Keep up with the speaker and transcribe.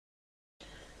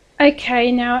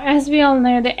Okay, now as we all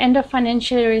know, the end of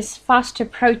financial year is fast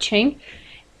approaching,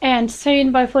 and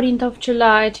soon by 14th of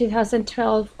July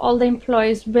 2012, all the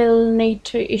employees will need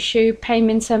to issue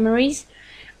payment summaries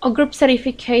or group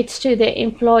certificates to their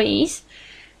employees.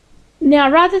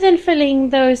 Now, rather than filling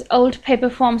those old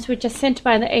paper forms which are sent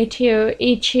by the ATO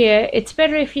each year, it's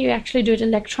better if you actually do it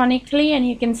electronically, and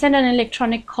you can send an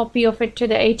electronic copy of it to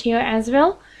the ATO as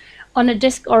well on a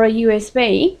disk or a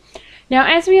USB. Now,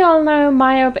 as we all know,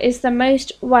 MYOB is the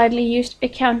most widely used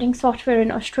accounting software in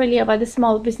Australia by the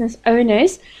small business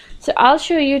owners. So I'll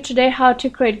show you today how to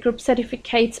create group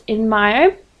certificates in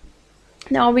MYOB.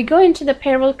 Now we go into the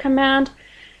payroll command,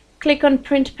 click on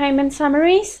print payment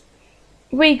summaries.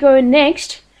 We go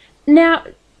next. Now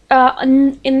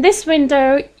in this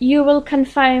window, you will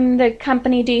confirm the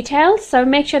company details. So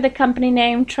make sure the company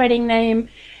name, trading name,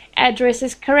 address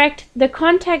is correct. The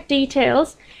contact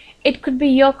details, it could be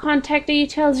your contact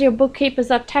details, your bookkeepers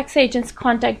or tax agent's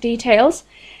contact details.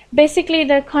 Basically,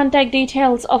 the contact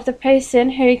details of the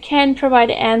person who can provide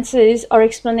answers or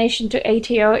explanation to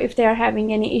ATO if they are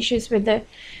having any issues with the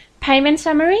payment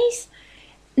summaries.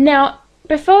 Now,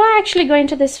 before I actually go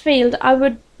into this field, I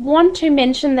would want to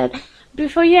mention that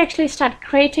before you actually start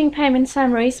creating payment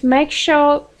summaries, make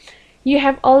sure you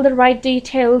have all the right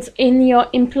details in your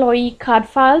employee card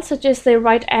file, such as the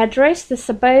right address, the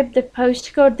suburb, the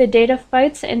postcode, the date of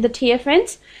birth, and the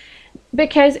TFNs.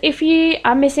 Because if you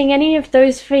are missing any of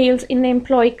those fields in the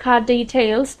employee card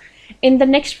details, after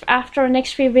the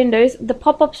next few windows, the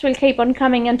pop-ups will keep on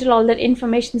coming until all that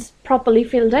information is properly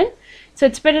filled in. So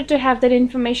it's better to have that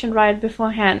information right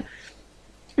beforehand.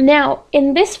 Now,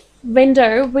 in this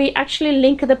window, we actually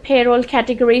link the payroll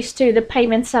categories to the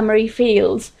payment summary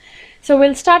fields. So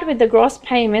we'll start with the gross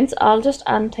payments. I'll just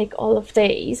untick all of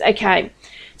these. Okay,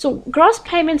 so gross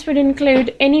payments would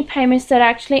include any payments that are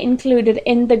actually included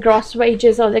in the gross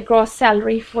wages or the gross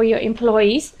salary for your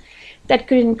employees. That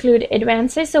could include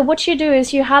advances. So what you do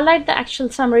is you highlight the actual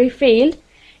summary field,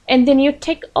 and then you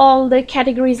tick all the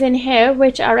categories in here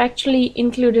which are actually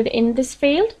included in this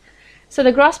field. So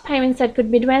the gross payments, that could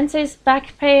be advances,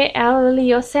 back pay,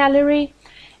 hourly or salary,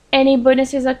 any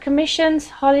bonuses or commissions,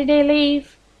 holiday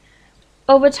leave,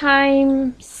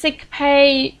 overtime, sick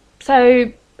pay.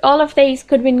 So all of these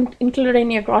could be included in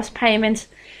your gross payments.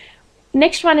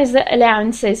 Next one is the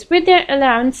allowances. With their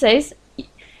allowances,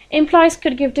 employees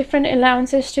could give different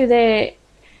allowances to their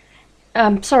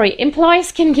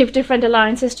employees can give different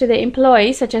allowances to their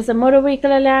employees, such as a motor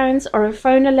vehicle allowance or a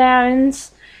phone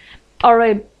allowance,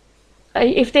 or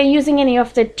if they're using any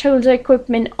of the tools or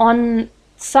equipment on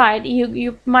side,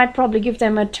 you might probably give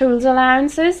them a tools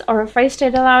allowances or a first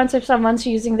aid allowance if someone's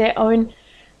using their own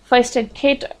first aid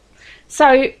kit.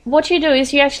 So what you do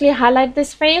is you actually highlight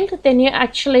this field, then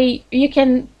you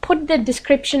can put the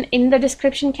description in the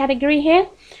description category here.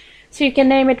 So you can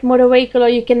name it motor vehicle or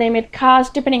you can name it cars,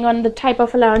 depending on the type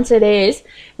of allowance it is.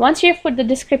 Once you've put the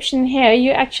description here,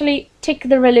 you actually tick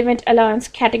the relevant allowance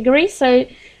category. So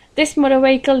this motor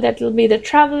vehicle, that will be the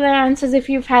travel allowances. If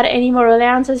you've had any more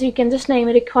allowances, you can just name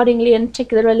it accordingly and tick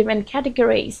the relevant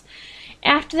categories.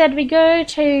 After that, we go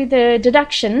to the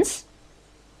deductions.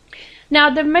 Now,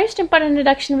 the most important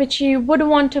deduction which you would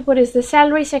want to put is the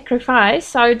salary sacrifice.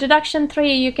 So deduction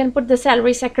 3, you can put the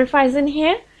salary sacrifice in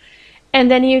here,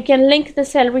 and then you can link the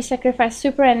salary sacrifice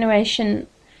superannuation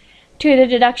to the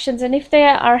deductions. And if they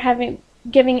are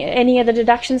giving any other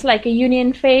deductions like a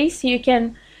union fees, you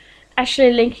can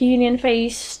actually link union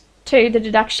fees to the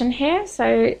deduction here.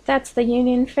 So that's the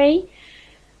union fee.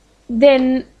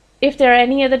 Then if there are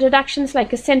any other deductions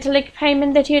like a Centrelink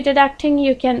payment that you're deducting,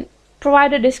 you can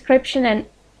provide a description and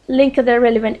link the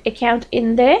relevant account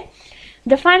in there.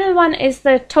 The final one is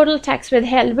the total tax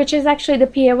withheld, which is actually the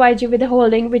PAYG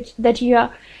withholding, that you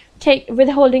are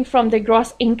withholding from the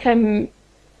gross income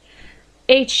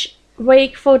each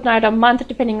week, fortnight or month,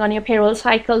 depending on your payroll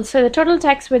cycle. So the total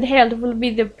tax withheld will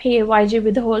be the PAYG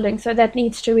withholding, so that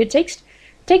needs to be ticked.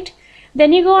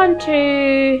 Then you go on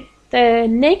to the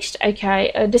next,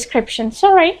 description.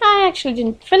 Sorry, I actually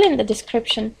didn't fill in the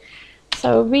description.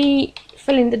 So we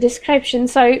fill in the description.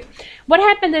 So what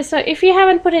happened is, so if you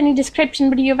haven't put any description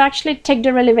but you've actually ticked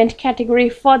a relevant category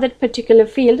for that particular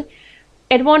field,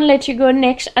 it won't let you go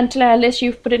next unless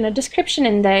you've put in a description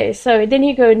in there. So then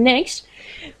you go next.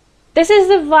 This is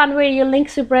the one where you link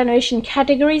superannuation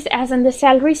categories, as in the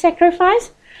salary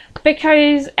sacrifice,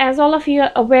 because as all of you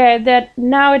are aware that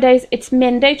nowadays it's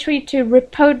mandatory to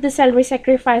report the salary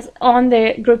sacrifice on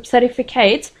the group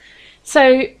certificates.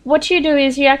 So what you do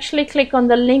is you actually click on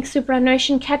the link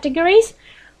superannuation categories.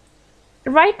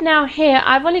 right now here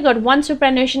I've only got one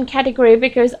superannuation category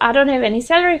because I don't have any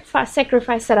salary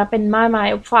sacrifice set up in my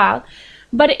MYOB file.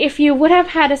 But if you would have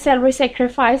had a salary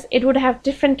sacrifice, it would have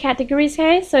different categories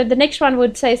here. So the next one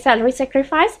would say salary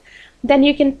sacrifice. Then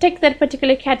you can tick that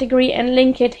particular category and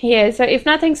link it here. So if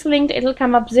nothing's linked, it'll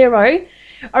come up 0.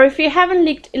 Or if you haven't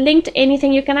linked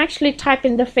anything, you can actually type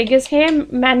in the figures here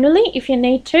manually if you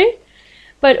need to.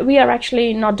 But we are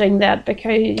actually not doing that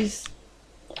because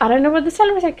I don't know what the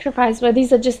salary sacrifice, but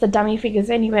these are just the dummy figures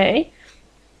anyway.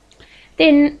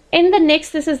 Then in the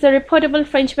next, this is the reportable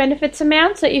fringe benefits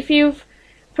amount. So if you've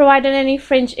provided any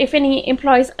fringe, if any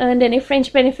employees earned any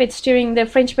fringe benefits during the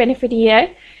fringe benefit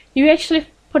year, you actually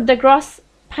put the gross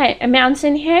pay amounts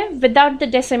in here without the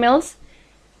decimals.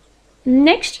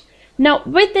 Next. Now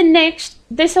with the next,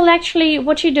 this will actually,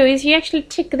 what you do is you actually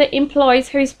tick the employees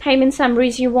whose payment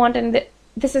summaries you want, and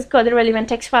this has got the relevant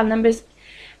text file numbers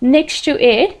next to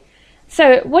it.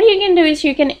 So what you can do is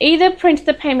you can either print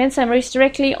the payment summaries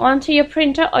directly onto your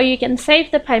printer, or you can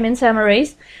save the payment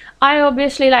summaries. I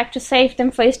obviously like to save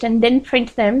them first and then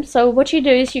print them. So what you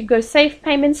do is you go save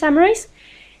payment summaries.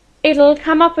 It'll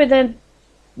come up with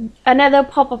another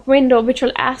pop-up window which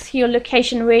will ask your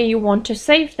location where you want to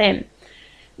save them.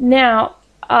 Now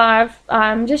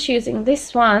I'm just using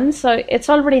this one, so it's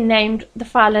already named the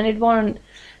file and it won't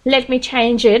let me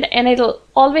change it, and it'll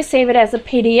always save it as a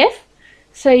PDF.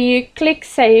 So you click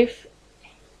save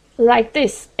like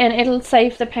this and it'll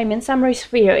save the payment summaries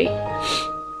for you.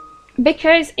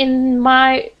 Because in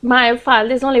my file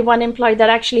there's only one employee that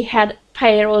actually had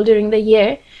payroll during the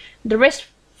year, the rest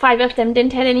 5 of them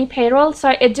didn't have any payroll,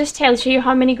 so it just tells you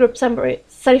how many group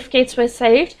certificates were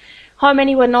saved, how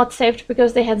many were not saved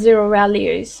because they had 0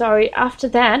 values. So after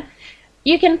that,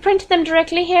 you can print them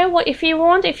directly here if you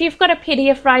want. If you've got a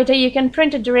PDF writer, you can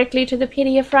print it directly to the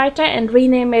PDF writer and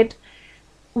rename it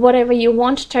whatever you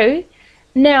want to.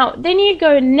 Now then you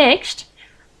go next.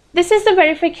 This is the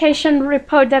verification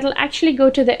report that will actually go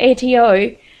to the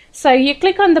ATO. So you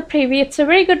click on the preview. It's a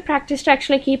very good practice to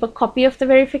actually keep a copy of the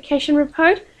verification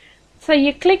report. So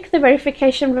you click the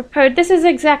verification report. This is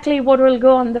exactly what will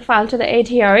go on the file to the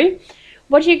ATO.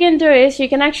 What you can do is you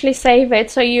can actually save it.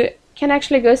 So you can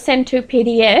actually go send to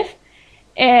PDF,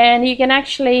 and you can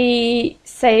actually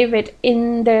save it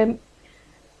in the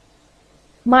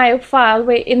MYOB file,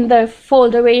 in the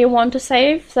folder where you want to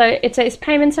save. So it says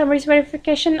payment summaries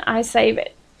verification. I save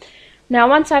it. Now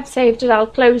once I've saved it, I'll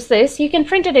close this. You can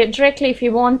print it directly if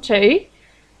you want to.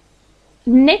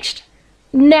 Next.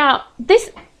 Now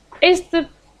this is the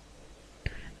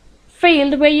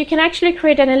field where you can actually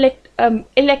create an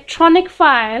electronic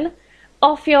file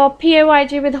of your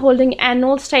PAYG withholding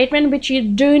annual statement, which you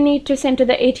do need to send to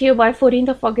the ATO by 14th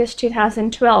of August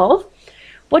 2012.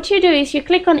 What you do is you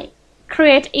click on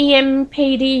create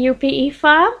EMPD-UPE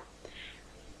file.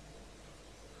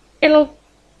 It'll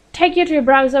take you to your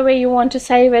browser where you want to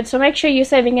save it, so make sure you're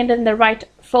saving it in the right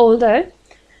folder.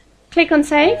 Click on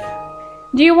save.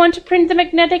 Do you want to print the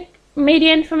magnetic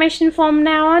media information form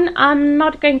now on? I'm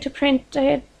not going to print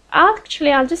it.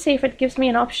 Actually, I'll just see if it gives me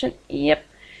an option. Yep.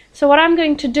 So what I'm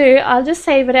going to do, I'll just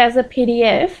save it as a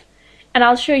PDF, and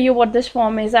I'll show you what this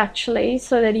form is actually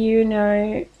so that you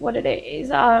know what it is.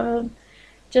 I'll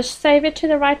just save it to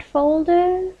the right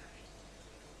folder.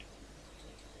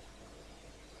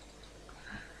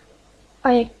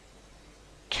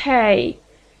 Okay.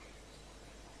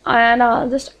 And I'll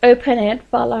just open it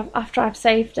after I've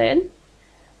saved it.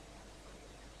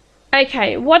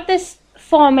 Okay, what this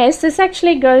form is, this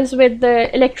actually goes with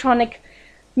the electronic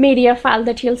media file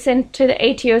that you'll send to the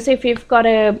ATO. So if you've got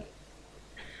a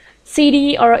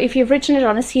CD, or if you've written it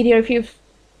on a CD, or if you've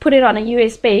put it on a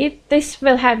USB, this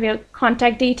will have your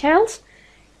contact details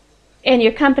and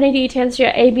your company details,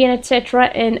 your ABN, etc.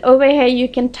 And over here you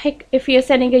can take, if you're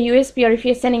sending a USB or if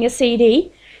you're sending a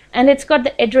CD, and it's got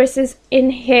the addresses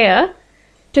in here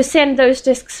to send those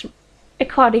discs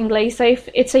accordingly. So if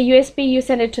it's a USB, you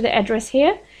send it to the address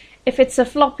here. If it's a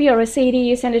floppy or a CD,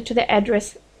 you send it to the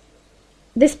address,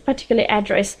 this particular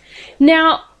address.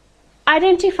 Now,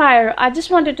 identifier, I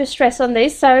just wanted to stress on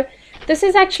this. So this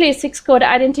is actually a 6-code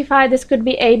identifier. This could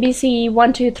be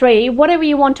ABC123, whatever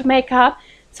you want to make up.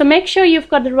 So make sure you've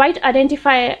got the right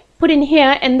identifier put in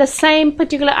here and the same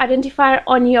particular identifier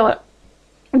on your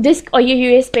disk or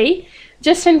your USB,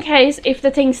 just in case if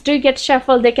the things do get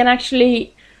shuffled, they can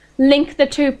actually link the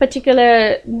two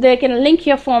particular, they can link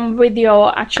your form with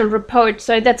your actual report.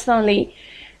 So that's the only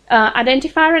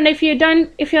identifier. And if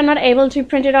you're not able to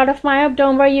print it out of MYOB,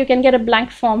 don't worry, you can get a blank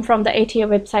form from the ATO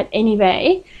website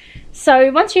anyway.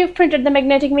 So once you've printed the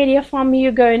magnetic media form,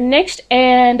 you go next,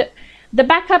 and The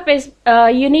backup is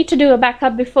you need to do a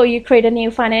backup before you create a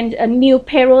new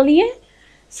payroll year.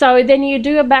 So then you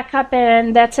do a backup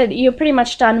and that's it. You're pretty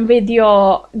much done with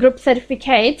your group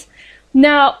certificates.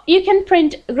 Now you can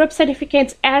print group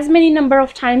certificates as many number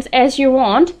of times as you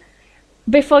want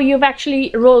before you've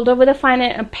actually rolled over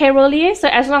the payroll year. So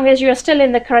as long as you're still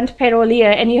in the current payroll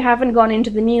year and you haven't gone into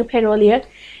the new payroll year,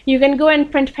 you can go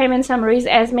and print payment summaries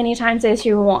as many times as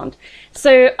you want.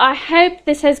 So I hope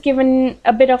this has given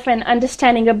a bit of an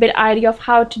understanding, a bit idea of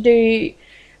how to do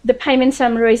the payment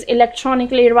summaries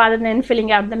electronically rather than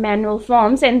filling out the manual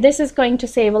forms. And this is going to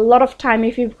save a lot of time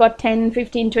if you've got 10,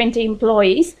 15, 20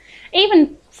 employees,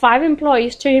 even 5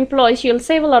 employees, 2 employees. You'll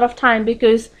save a lot of time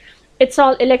because it's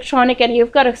all electronic and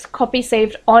you've got a copy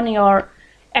saved on your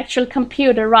actual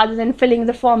computer rather than filling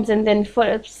the forms and then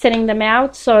sending them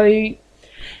out. So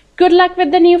good luck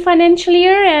with the new financial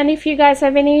year, and if you guys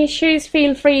have any issues,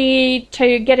 feel free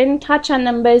to get in touch on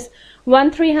numbers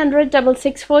 1300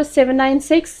 664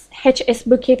 796 HS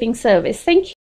Bookkeeping Service. Thank you.